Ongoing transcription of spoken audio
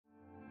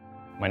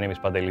My name is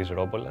Pantelis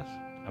Rompolas.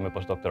 I'm a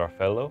postdoctoral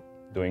fellow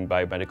doing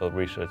biomedical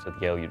research at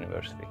Yale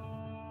University.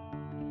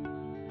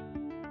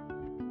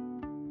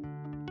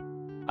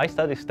 I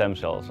study stem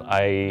cells.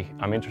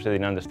 I'm interested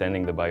in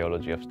understanding the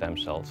biology of stem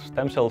cells.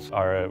 Stem cells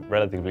are a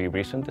relatively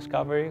recent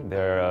discovery.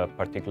 They're a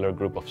particular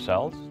group of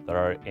cells that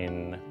are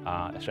in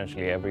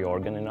essentially every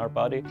organ in our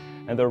body,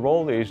 and their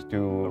role is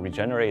to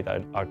regenerate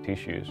our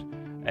tissues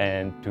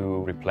and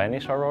to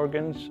replenish our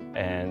organs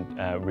and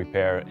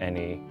repair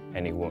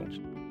any wounds.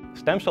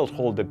 Stem cells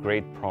hold a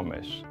great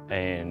promise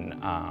in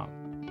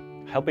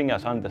helping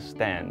us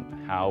understand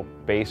how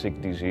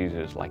basic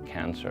diseases like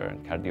cancer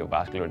and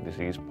cardiovascular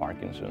disease,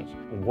 Parkinson's,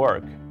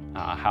 work,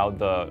 how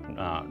the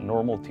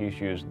normal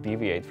tissues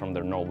deviate from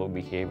their normal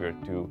behavior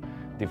to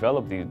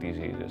develop these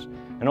diseases.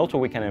 And also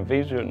we can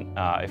envision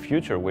a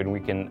future where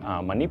we can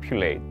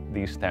manipulate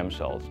these stem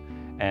cells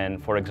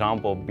and, for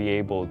example, be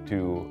able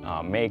to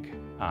make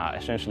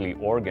essentially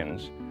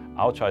organs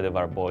outside of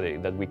our body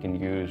that we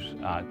can use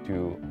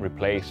to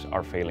replace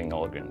our failing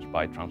organs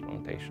by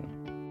transplantation.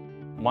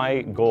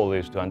 My goal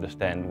is to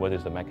understand what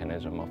is the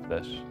mechanism of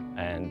this,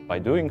 and by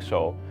doing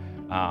so,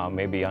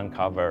 maybe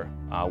uncover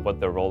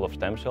what the role of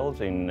stem cells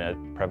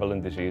in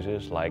prevalent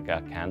diseases like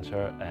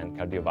cancer and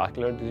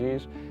cardiovascular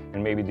disease,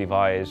 and maybe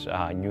devise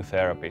new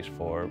therapies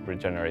for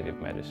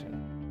regenerative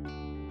medicine.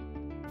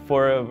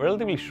 For a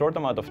relatively short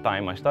amount of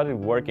time, I started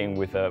working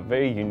with a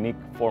very unique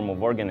form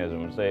of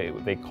organisms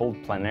they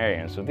called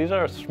planarians. So these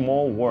are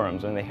small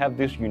worms, and they have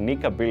this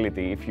unique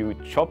ability. If you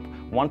chop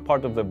one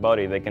part of the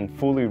body, they can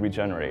fully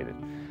regenerate it.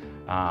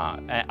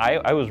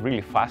 I was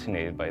really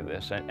fascinated by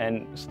this.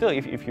 And still,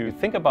 if you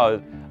think about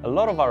it, a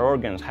lot of our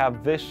organs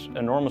have this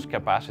enormous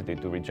capacity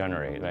to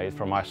regenerate, right?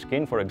 From our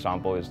skin, for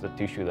example, is the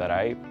tissue that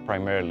I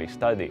primarily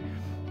study.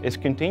 It's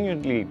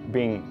continually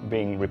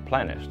being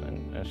replenished. And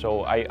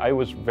so I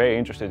was very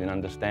interested in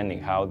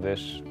understanding how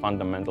this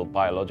fundamental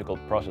biological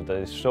process that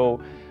is so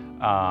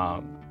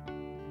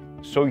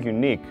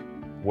unique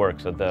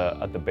works at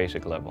the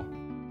basic level.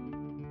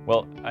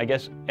 Well, I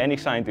guess any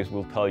scientist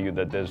will tell you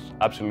that there's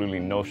absolutely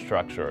no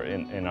structure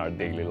in our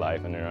daily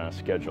life and in our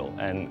schedule,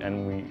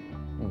 and we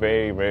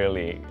very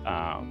rarely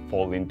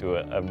fall into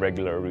a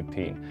regular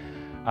routine.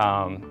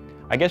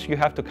 I guess you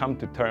have to come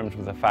to terms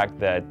with the fact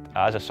that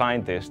as a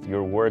scientist,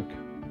 your work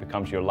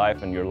becomes your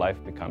life and your life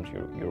becomes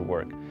your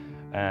work.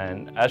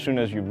 And as soon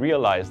as you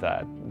realize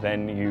that,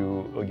 then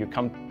you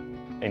come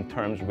in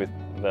terms with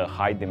the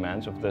high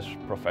demands of this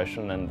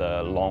profession and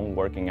the long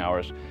working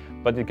hours,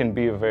 but it can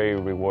be a very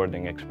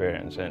rewarding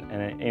experience.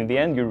 And in the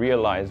end, you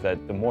realize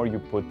that the more you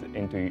put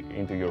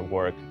into your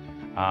work,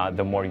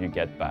 the more you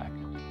get back.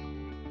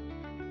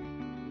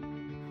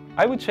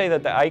 I would say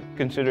that I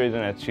consider it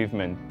an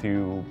achievement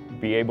to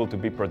be able to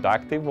be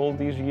productive all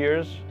these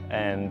years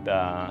and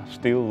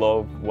still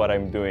love what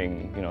I'm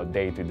doing,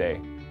 day to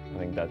day. I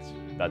think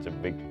that's a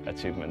big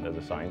achievement as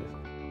a scientist.